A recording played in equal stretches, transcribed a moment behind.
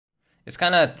It's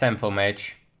kind of tempo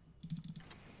mage.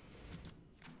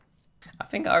 I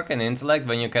think Arcane Intellect,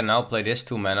 when you can now play this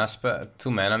 2 mana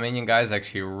minion guy, is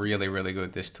actually really, really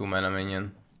good. This 2 mana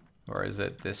minion. Or is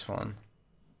it this one?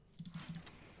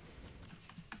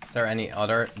 Is there any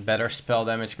other better spell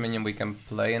damage minion we can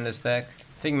play in this deck?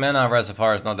 I think Mana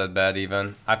Reservoir is not that bad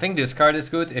even. I think this card is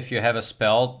good if you have a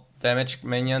spell damage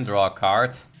minion, draw a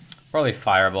card. Probably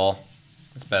Fireball.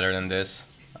 It's better than this.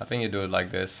 I think you do it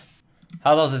like this.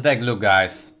 How does this deck look,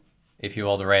 guys? If you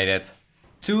will rate it.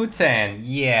 210.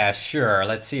 Yeah, sure.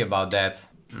 Let's see about that.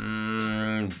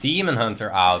 Demon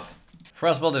Hunter out.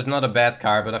 Frostbolt is not a bad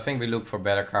card, but I think we look for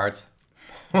better cards.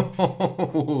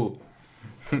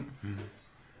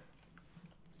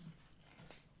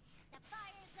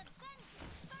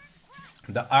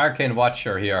 The Arcane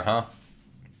Watcher here, huh?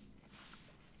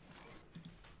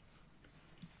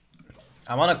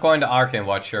 I want to coin the Arcane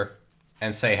Watcher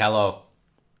and say hello.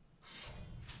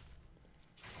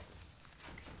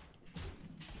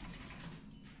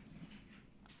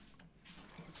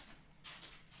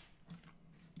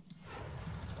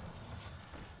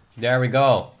 There we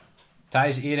go.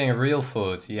 Thijs eating real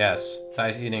food. Yes,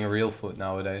 Thijs eating real food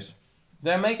nowadays.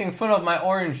 They're making fun of my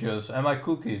oranges and my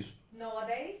cookies.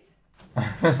 Nowadays?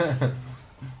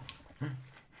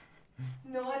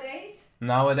 Nowadays?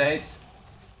 Nowadays?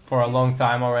 For a long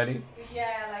time already?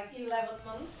 Yeah, like 11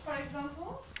 months, for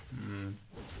example.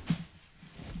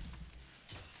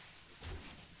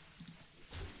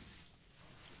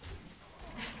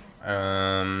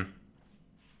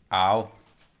 Ow.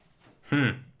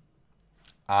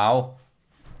 Ow.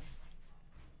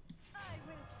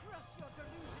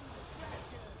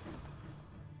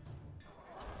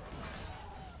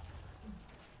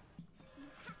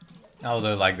 I'll do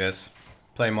it like this.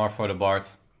 Play more for the board.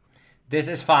 This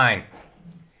is fine.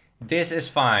 This is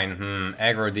fine.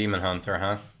 Aggro Demon Hunter,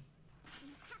 huh?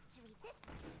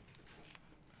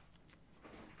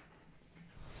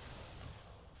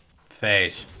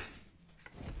 Face.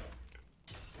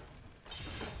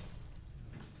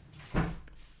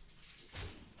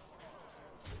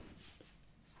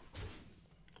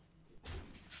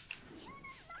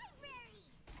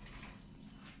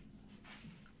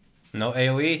 No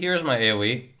AoE? Here's my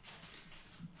AoE.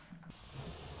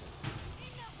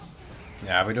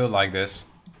 Yeah, we do it like this.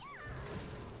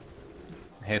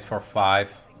 Hit for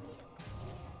 5.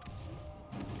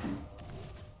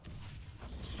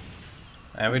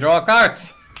 And we draw a card!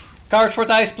 Card for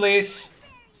Thijs, please!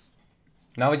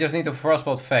 Now we just need to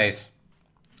Frostbolt face.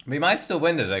 We might still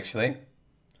win this, actually.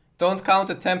 Don't count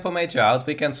the tempo mage out,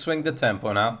 we can swing the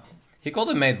tempo now. He could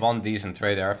have made one decent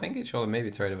trade there. I think he should have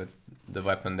maybe traded with the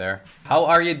weapon there. How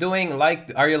are you doing?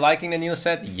 Are you liking the new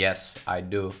set? Yes, I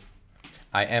do.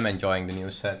 I am enjoying the new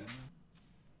set.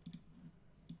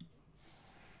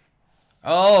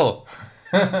 Oh!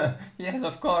 Yes,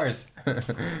 of course. Little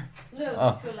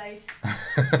bit too late.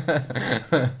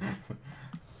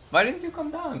 Why didn't you come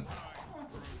down?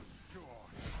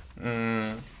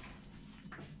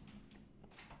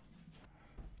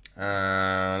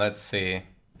 Let's see.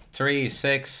 3,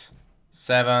 6,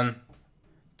 7,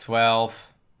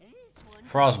 12.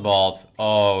 Frostbolt.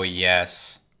 Oh,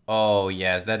 yes. Oh,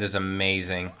 yes. That is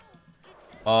amazing.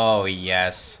 Oh,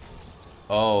 yes.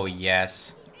 Oh,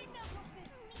 yes.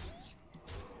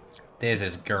 This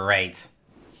is great.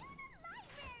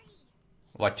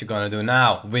 What you gonna do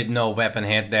now? With no weapon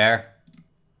hit there.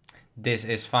 This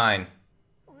is fine.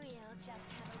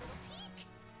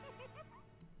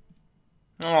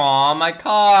 Aw, my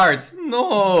card!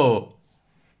 No!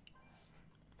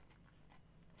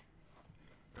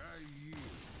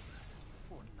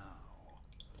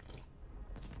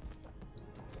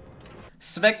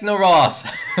 Swegneros!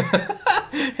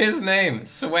 His name,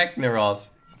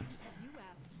 Swegneros.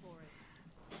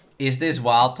 Is this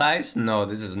wild, Thijs? No,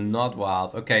 this is not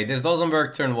wild. Okay, this doesn't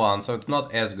work turn 1, so it's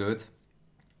not as good.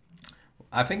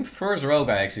 I think first rogue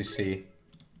I actually see.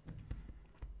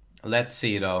 Let's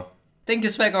see though. Thank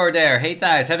you, Swag, over there. Hey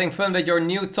Thijs, having fun with your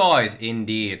new toys?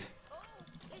 Indeed.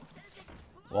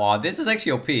 Wow, this is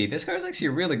actually OP. This card is actually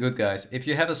really good, guys. If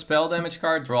you have a spell damage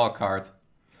card, draw a card.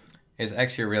 It's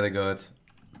actually really good.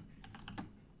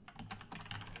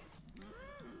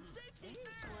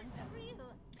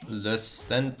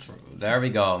 There we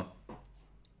go.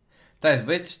 Thijs,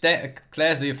 which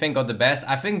class do you think got the best?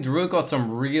 I think Druid got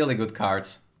some really good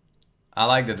cards. I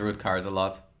like the Druid cards a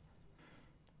lot.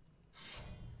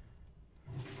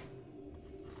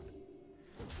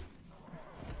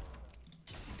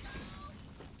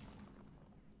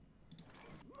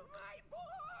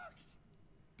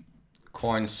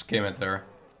 Coin Skimitar.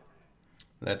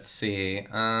 Let's see.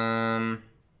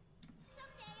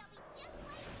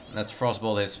 Let's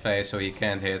frostbolt his face so he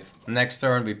can't hit. Next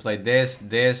turn we play this,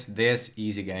 this, this.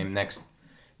 Easy game. Next.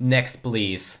 Next,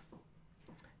 please.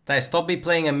 Thijs, stop me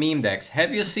playing a meme decks.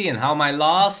 Have you seen how my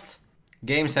last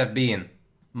games have been?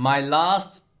 My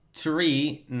last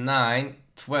 3, 9,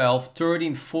 12,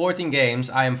 13, 14 games,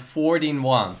 I am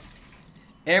 14-1.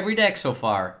 Every deck so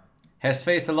far has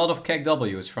faced a lot of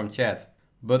KEKWs from chat.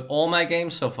 But all my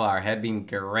games so far have been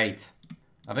great.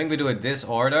 I think we do it this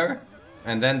order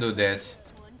and then do this.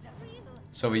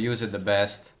 So we use it the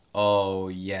best. Oh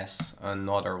yes,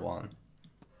 another one.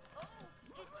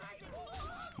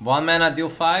 1 mana deal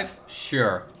 5?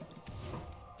 Sure.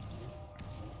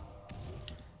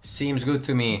 Seems good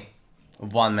to me.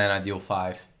 1 mana deal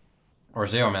 5. Or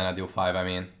 0 mana deal 5, I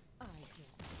mean.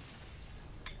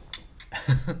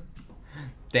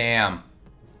 Damn.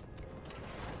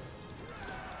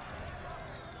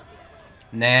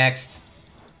 Next.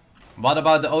 What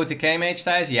about the OTK mage,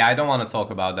 Thijs? Yeah, I don't want to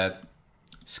talk about that.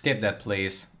 Skip that,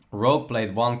 please. Rogue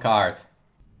played 1 card.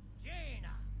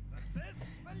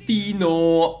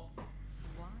 Pino.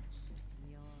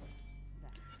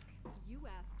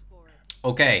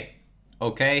 Okay.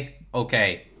 Okay.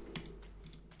 Okay.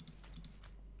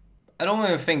 I don't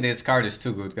even think this card is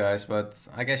too good, guys, but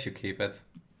I guess you keep it.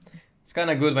 It's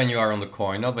kind of good when you are on the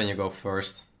coin, not when you go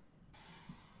first.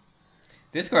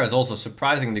 This card is also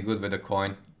surprisingly good with the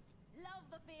coin.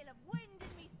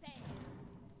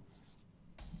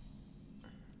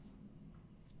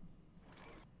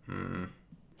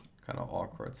 Kind of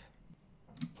awkward.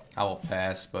 I will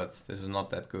pass, but this is not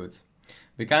that good.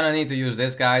 We kind of need to use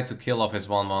this guy to kill off his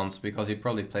 1/1s, because he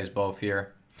probably plays both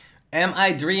here. Am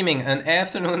I dreaming an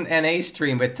afternoon NA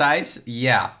stream with Thijs?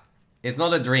 Yeah. It's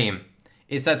not a dream.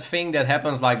 It's that thing that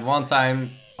happens like 1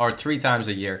 time or 3 times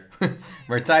a year.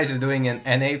 Where Thijs is doing an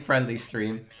NA friendly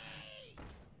stream.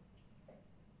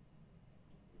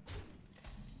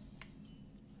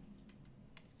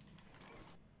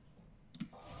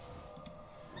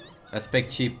 Let's pick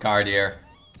cheap card here.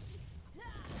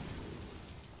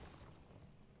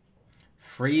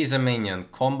 Freeze a minion.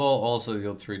 Combo also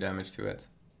deal 3 damage to it.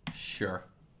 Sure.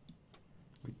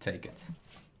 We take it.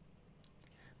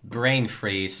 Brain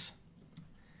freeze.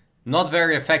 Not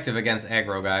very effective against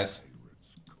aggro, guys.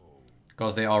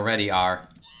 Because they already are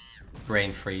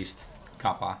brain freezed.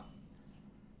 Kappa.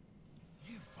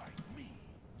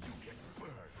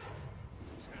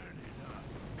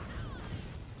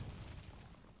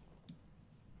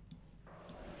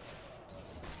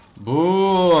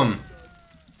 Boom!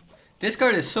 This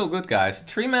card is so good, guys.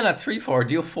 3 mana, 3/4,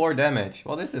 deal 4 damage.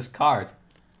 What is this card?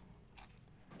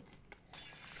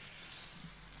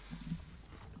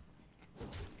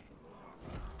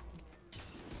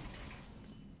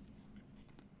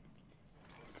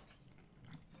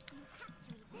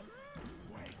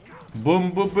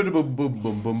 Boom, boom, boom, boom, boom,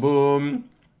 boom, boom, boom.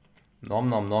 Nom,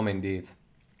 nom, nom, indeed.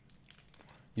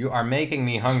 You are making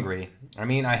me hungry. I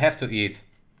mean, I have to eat.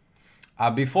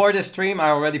 Before this stream, I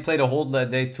already played a whole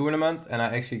day tournament, and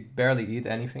I actually barely eat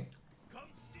anything.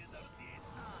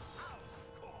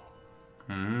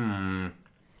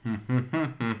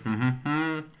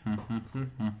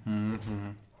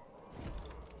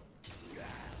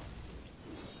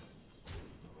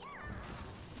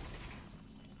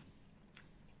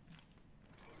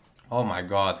 Oh my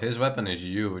god, his weapon is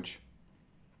huge.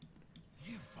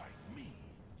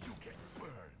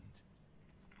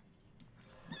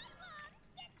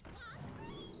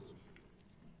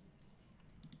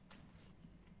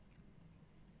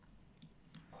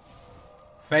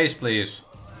 Face, please.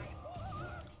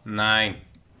 9.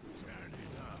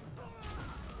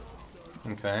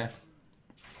 Okay.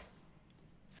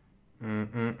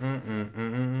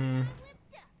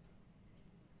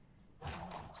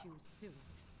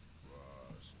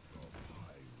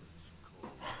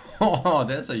 Oh,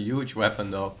 that's a huge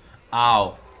weapon though.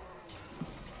 Ow.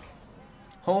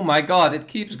 Oh my god, it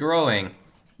keeps growing.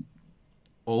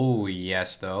 Oh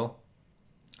yes though.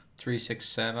 3, 6,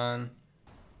 7.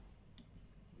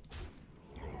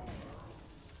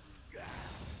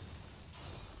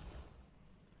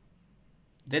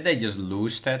 Did they just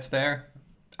lose stats there?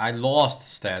 I lost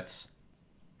stats.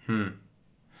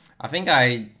 I think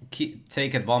I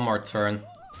take it 1 more turn.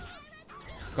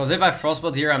 Because if I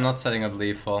frostbolt here, I'm not setting up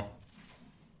lethal.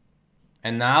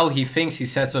 And now he thinks he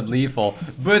sets up lethal.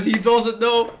 But he doesn't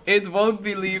know it won't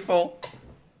be lethal.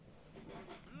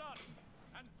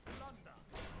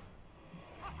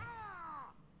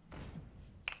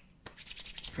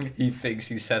 He thinks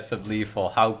he sets up lethal.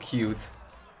 How cute.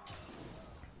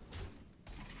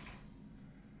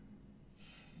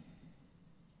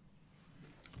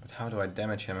 How do I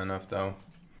damage him enough though?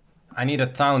 I need a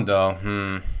town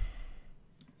though.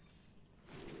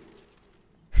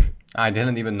 I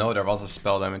didn't even know there was a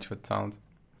spell damage with Taunt.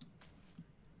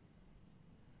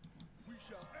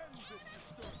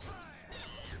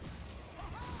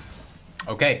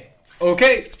 Okay.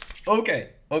 Okay. Okay.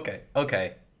 Okay.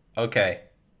 Okay. Okay.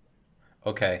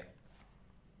 Okay.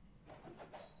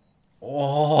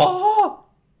 Oh!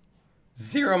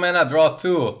 0 mana, draw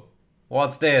 2.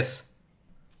 What's this?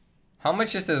 How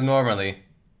much is this normally?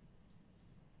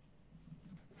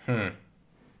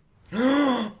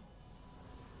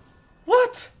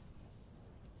 What?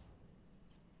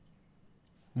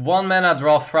 1 mana,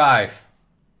 draw 5.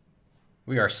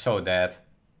 We are so dead.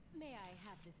 May I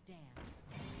have this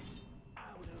dance?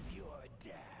 Out of your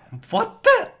dance. What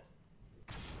the?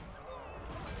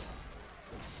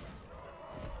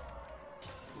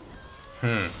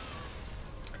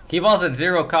 He was at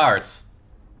 0 cards.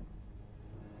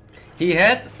 He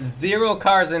had 0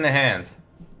 cards in the hand.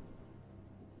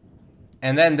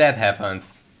 And then that happened.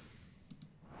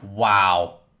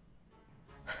 Wow.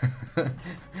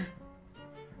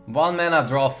 1 mana,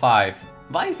 draw 5.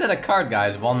 Why is that a card,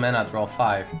 guys? 1 mana, draw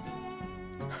 5.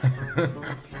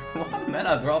 1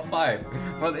 mana, draw 5.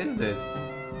 What is this?